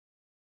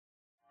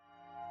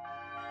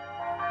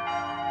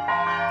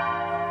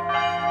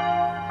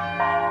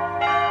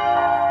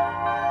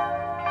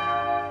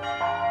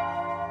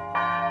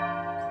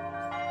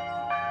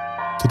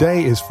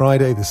Today is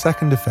Friday the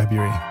 2nd of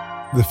February,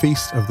 the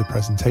feast of the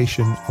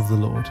presentation of the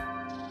Lord.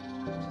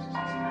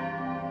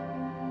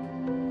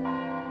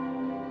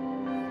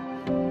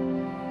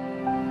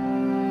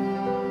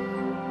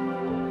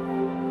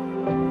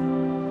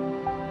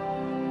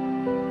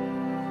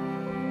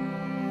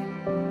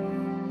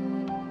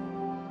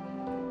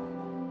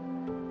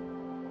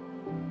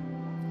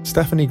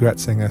 Stephanie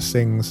Gretzinger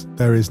sings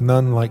 "There is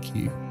None Like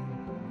You."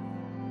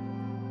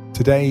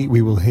 Today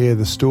we will hear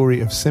the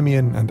story of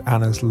Simeon and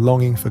Anna's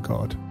longing for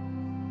God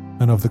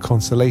and of the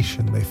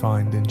consolation they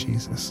find in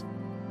Jesus.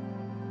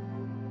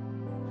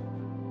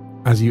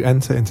 As you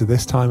enter into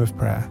this time of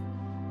prayer,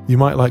 you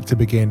might like to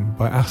begin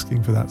by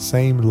asking for that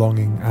same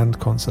longing and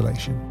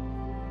consolation,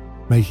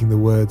 making the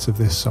words of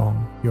this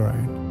song your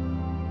own.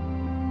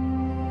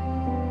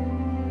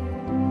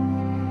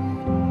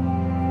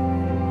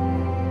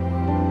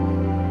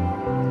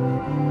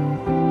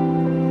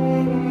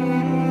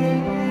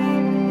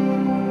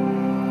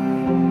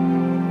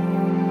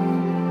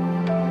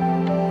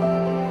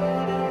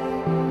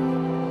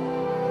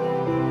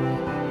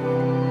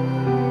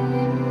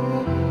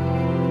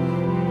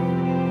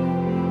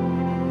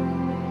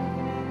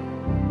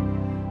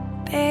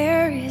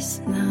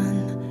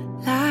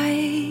 None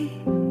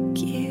like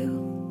you.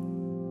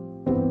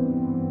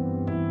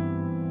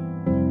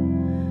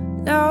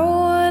 No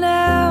one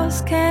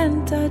else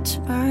can touch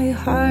my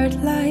heart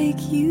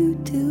like you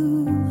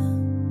do.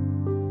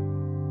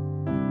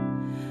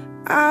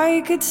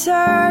 I could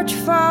search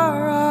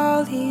for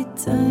all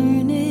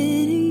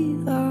eternity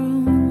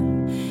long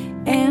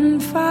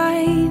and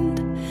find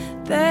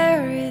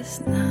there is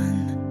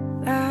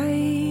none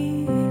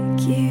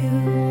like you.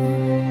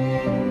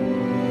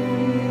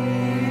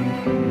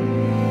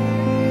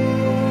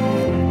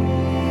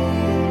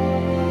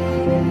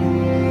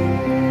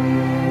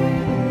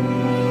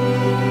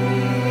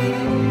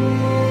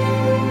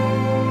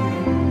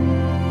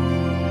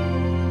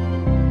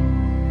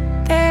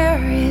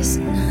 There's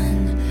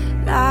none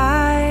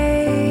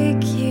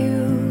like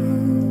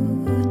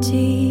you,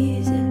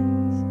 Jesus.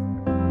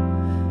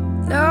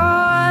 No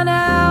one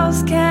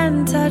else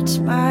can touch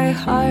my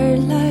heart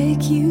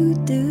like you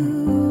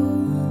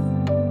do.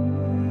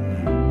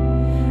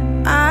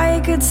 I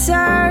could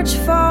search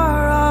for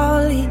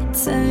all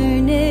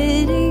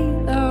eternity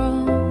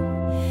long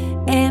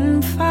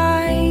and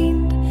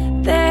find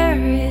there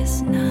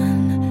is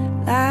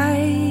none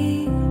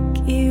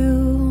like you.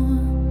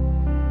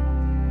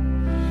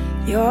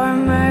 Your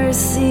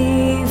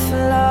mercy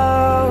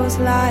flows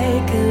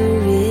like a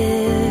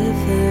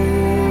river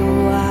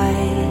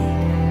wide,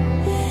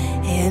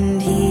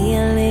 and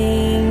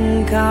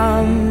healing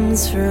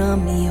comes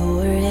from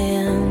your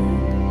hand.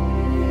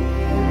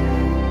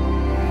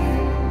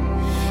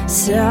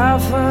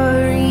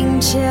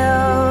 Suffering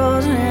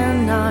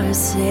children are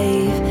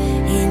safe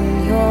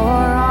in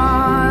your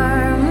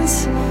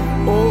arms,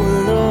 oh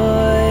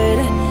Lord,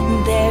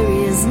 there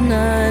is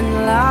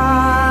none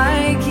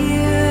like you.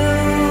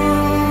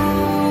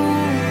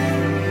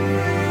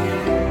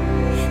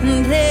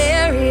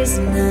 There is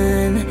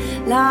none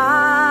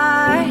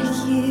like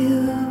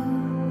you.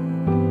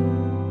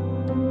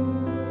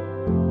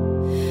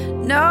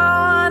 No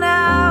one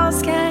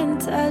else can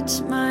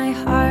touch my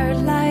heart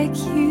like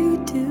you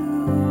do.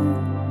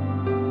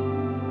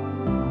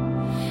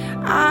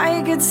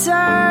 I could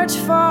search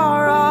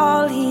for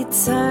all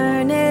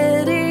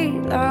eternity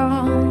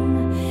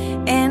long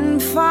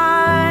and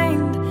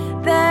find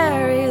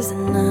there is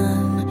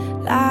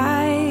none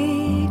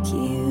like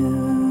you.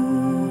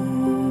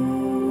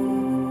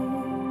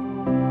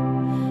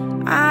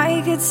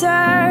 I could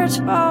search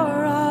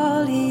for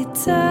all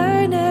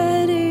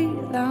eternity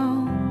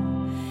long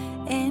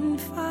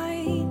and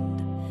find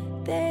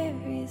there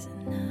is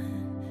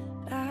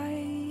none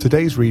like you.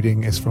 Today's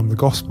reading is from the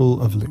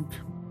Gospel of Luke.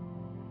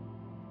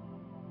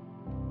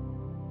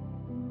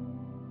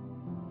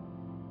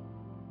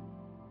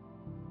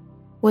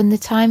 When the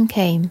time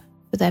came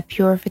for their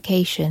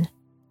purification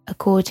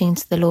according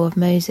to the law of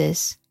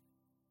Moses,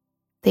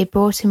 they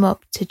brought him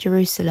up to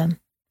Jerusalem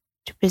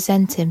to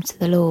present him to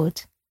the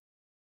Lord.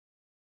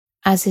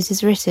 As it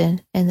is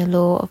written in the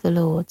law of the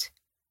Lord,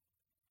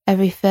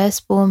 every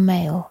firstborn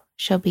male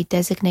shall be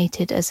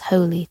designated as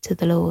holy to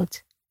the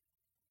Lord.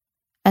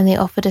 And they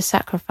offered a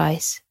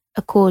sacrifice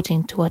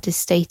according to what is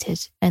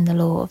stated in the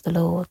law of the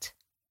Lord,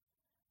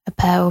 a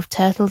pair of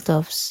turtle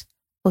doves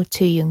or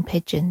 2 young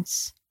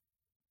pigeons.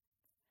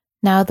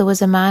 Now there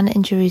was a man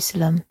in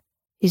Jerusalem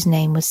whose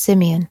name was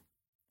Simeon.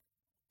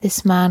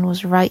 This man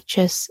was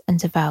righteous and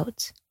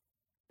devout,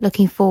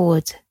 looking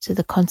forward to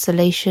the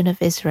consolation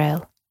of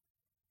Israel,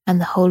 and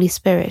the Holy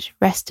Spirit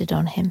rested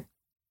on him.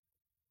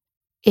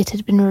 It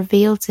had been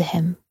revealed to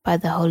him by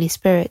the Holy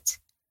Spirit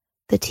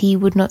that he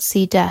would not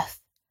see death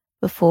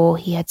before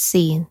he had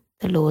seen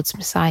the Lord's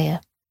Messiah.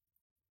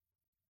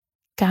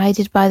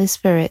 Guided by the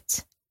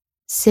Spirit,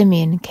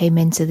 Simeon came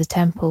into the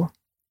temple.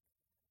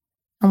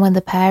 And when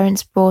the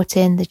parents brought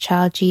in the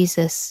child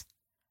Jesus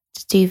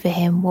to do for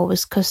him what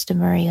was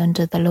customary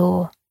under the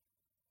law,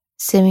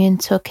 Simeon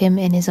took him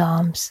in his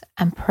arms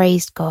and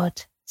praised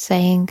God,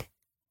 saying,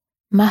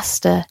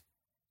 Master,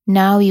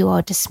 now you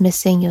are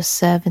dismissing your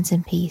servant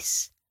in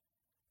peace,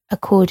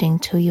 according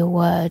to your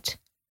word.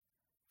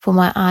 For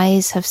my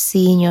eyes have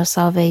seen your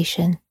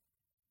salvation,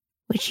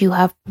 which you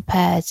have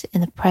prepared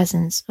in the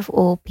presence of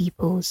all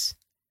peoples,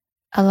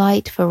 a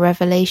light for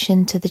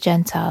revelation to the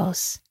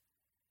Gentiles,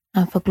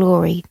 and for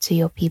glory to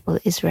your people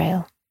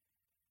Israel.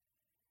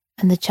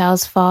 And the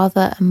child's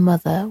father and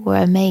mother were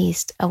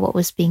amazed at what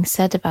was being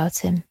said about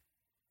him.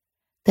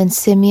 Then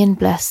Simeon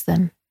blessed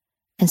them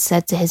and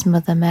said to his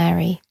mother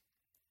Mary,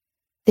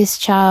 "This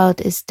child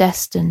is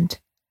destined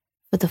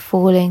for the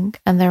falling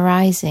and the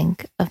rising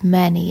of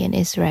many in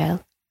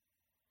Israel,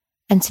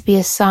 and to be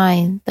a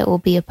sign that will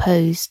be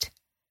opposed,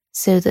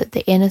 so that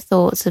the inner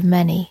thoughts of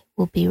many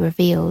will be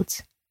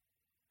revealed.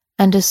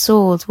 And a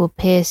sword will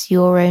pierce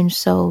your own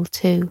soul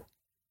too."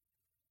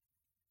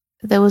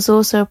 There was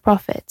also a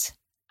prophet,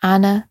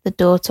 Anna, the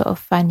daughter of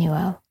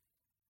Phanuel.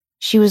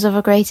 She was of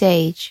a great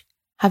age,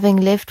 having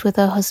lived with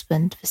her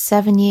husband for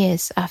 7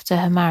 years after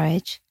her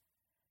marriage,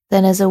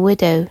 then as a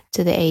widow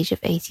to the age of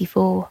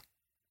 84.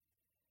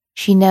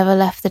 She never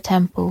left the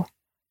temple,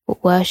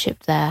 but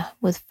worshipped there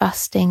with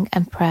fasting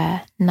and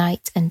prayer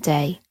night and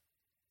day.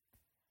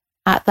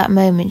 At that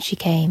moment she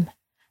came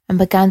and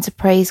began to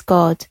praise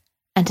God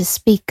and to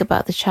speak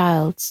about the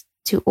child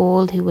to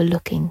all who were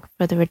looking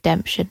for the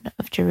redemption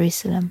of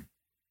Jerusalem.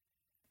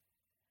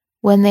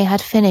 When they had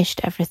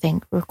finished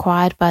everything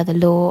required by the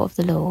law of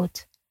the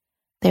Lord,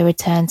 they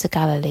returned to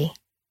Galilee,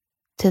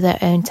 to their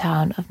own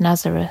town of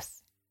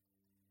Nazareth.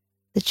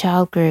 The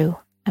child grew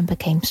and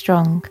became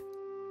strong,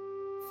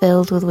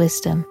 filled with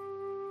wisdom,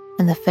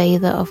 and the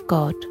favor of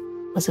God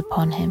was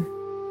upon him.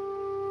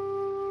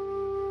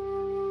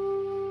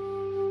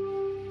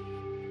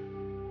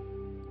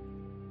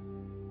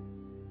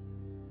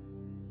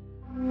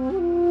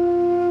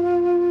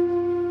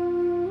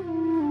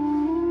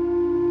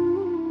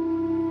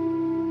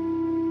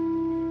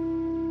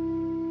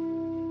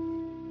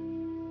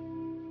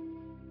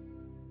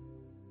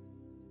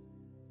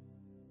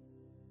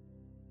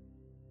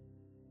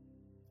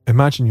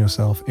 Imagine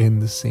yourself in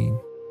the scene.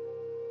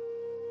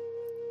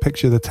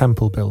 Picture the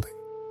temple building.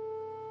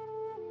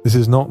 This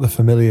is not the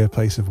familiar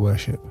place of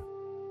worship.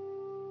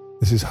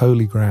 This is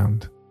holy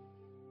ground,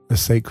 a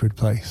sacred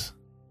place.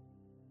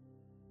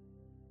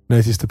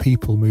 Notice the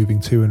people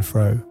moving to and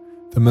fro,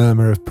 the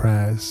murmur of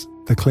prayers,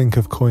 the clink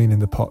of coin in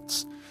the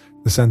pots,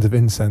 the scent of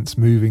incense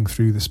moving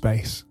through the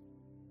space.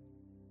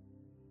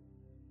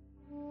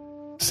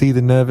 See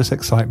the nervous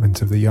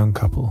excitement of the young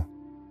couple,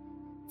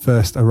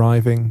 first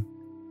arriving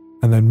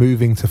and then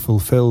moving to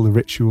fulfill the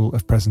ritual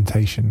of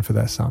presentation for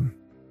their son.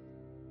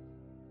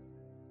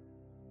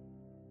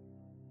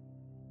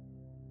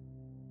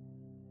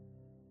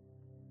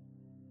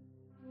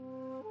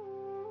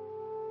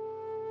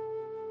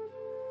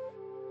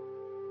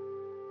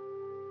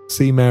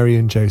 See Mary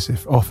and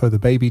Joseph offer the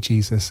baby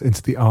Jesus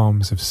into the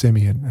arms of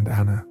Simeon and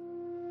Anna.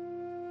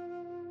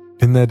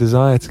 In their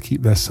desire to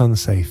keep their son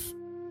safe,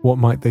 what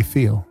might they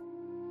feel?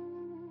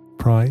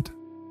 Pride,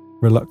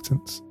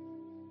 reluctance,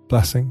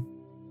 blessing,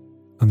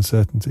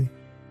 uncertainty.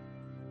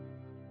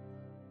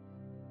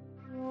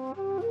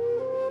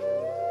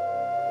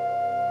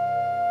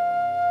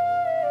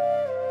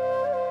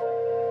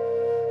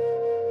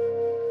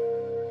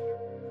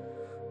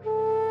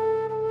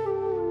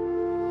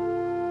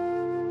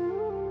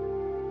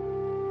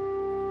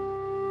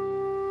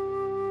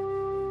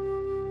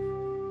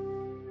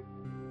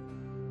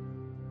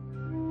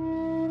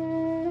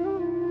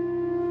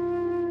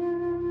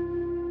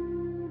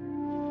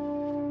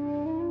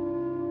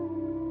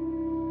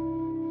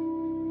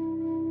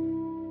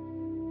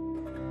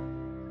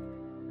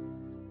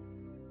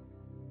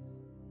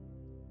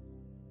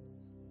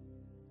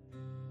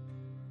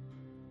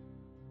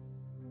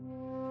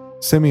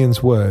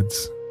 Simeon's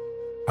words,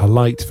 "a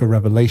light for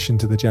revelation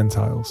to the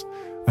Gentiles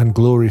and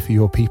glory for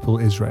your people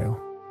Israel."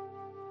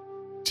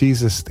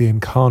 Jesus, the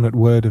incarnate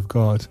Word of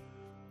God,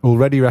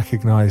 already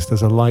recognized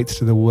as a light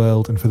to the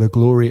world and for the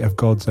glory of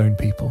God's own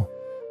people.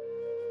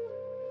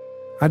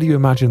 How do you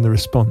imagine the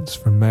response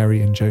from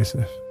Mary and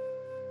Joseph?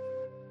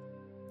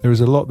 There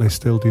is a lot they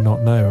still do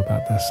not know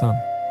about their son.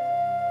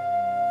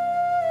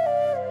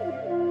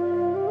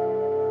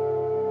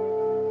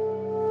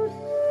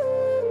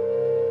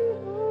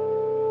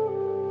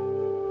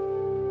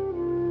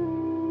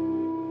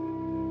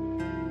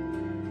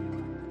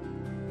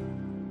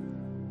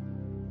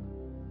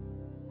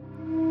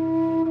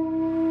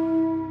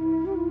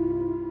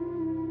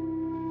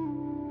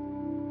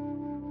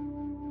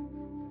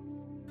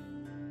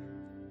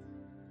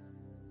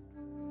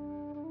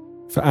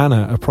 For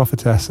Anna, a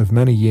prophetess of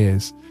many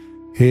years,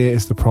 here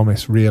is the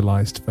promise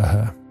realized for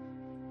her.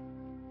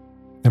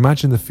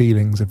 Imagine the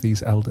feelings of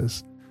these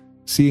elders,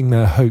 seeing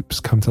their hopes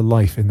come to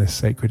life in this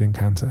sacred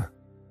encounter,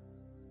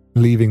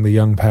 leaving the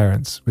young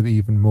parents with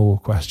even more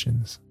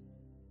questions.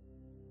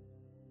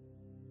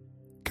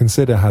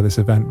 Consider how this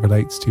event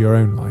relates to your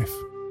own life.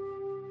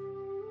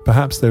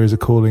 Perhaps there is a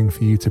calling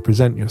for you to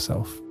present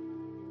yourself,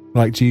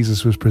 like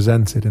Jesus was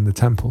presented in the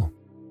temple,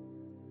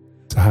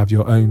 to have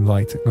your own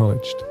light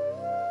acknowledged.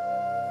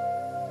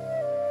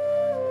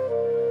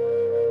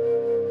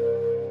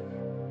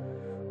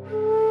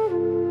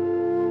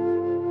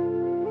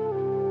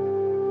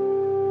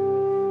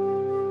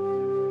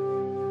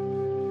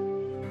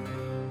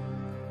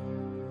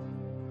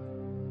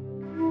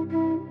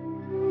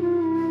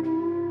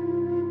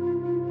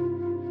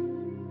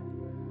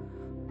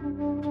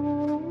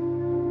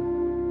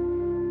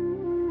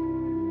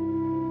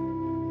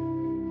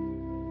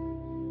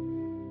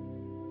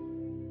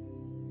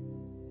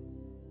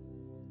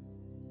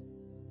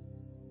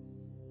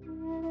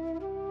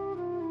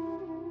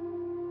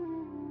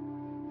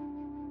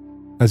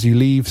 As you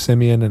leave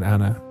Simeon and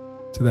Anna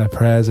to their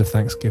prayers of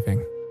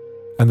thanksgiving,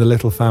 and the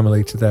little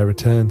family to their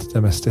return to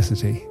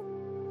domesticity,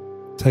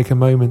 take a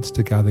moment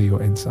to gather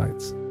your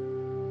insights.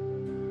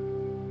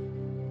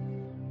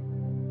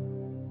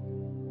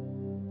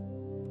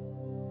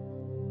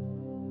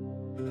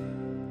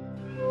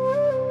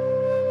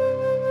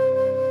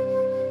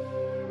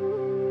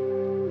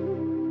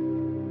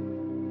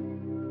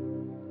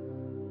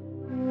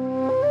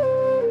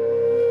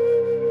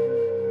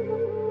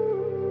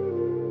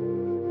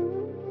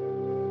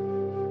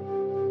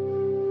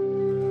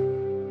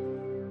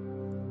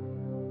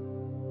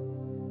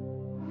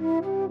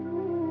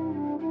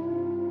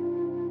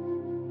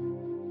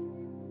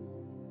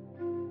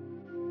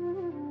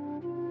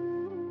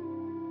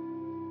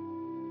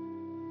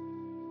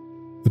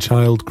 The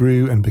child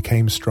grew and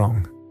became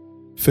strong,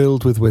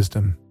 filled with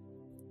wisdom,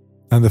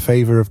 and the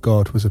favour of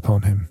God was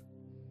upon him.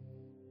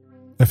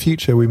 A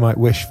future we might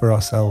wish for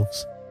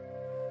ourselves.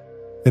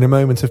 In a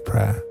moment of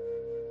prayer,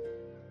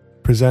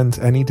 present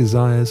any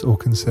desires or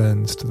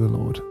concerns to the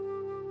Lord.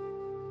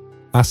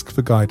 Ask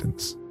for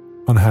guidance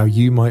on how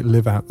you might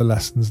live out the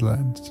lessons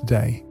learned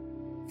today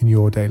in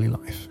your daily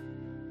life.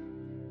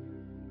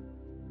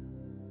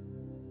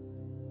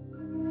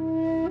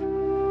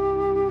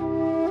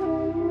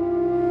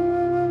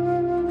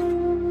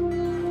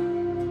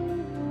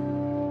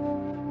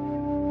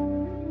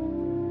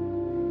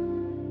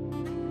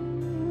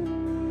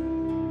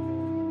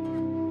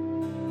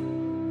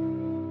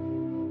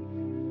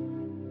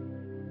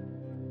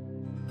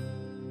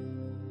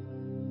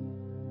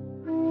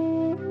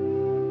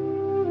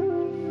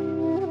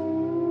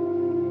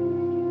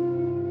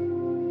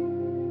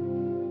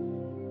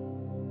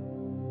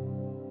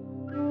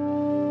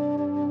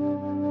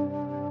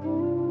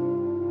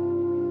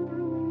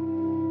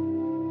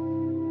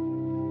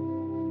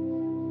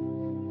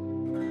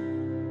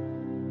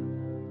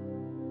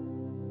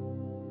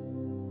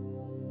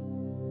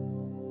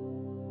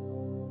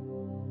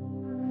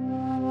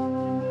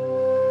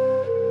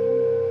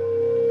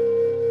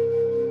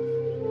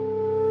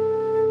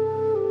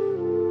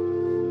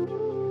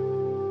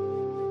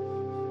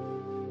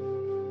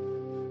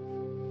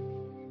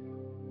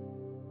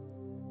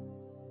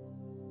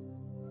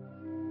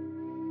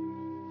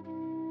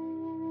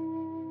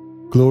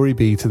 Glory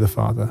be to the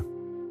Father,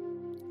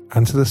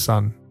 and to the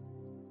Son,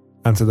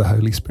 and to the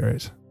Holy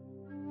Spirit.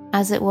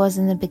 As it was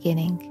in the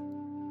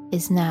beginning,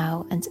 is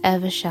now, and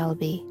ever shall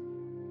be,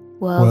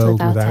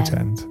 world without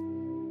end.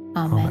 Amen.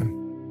 Amen.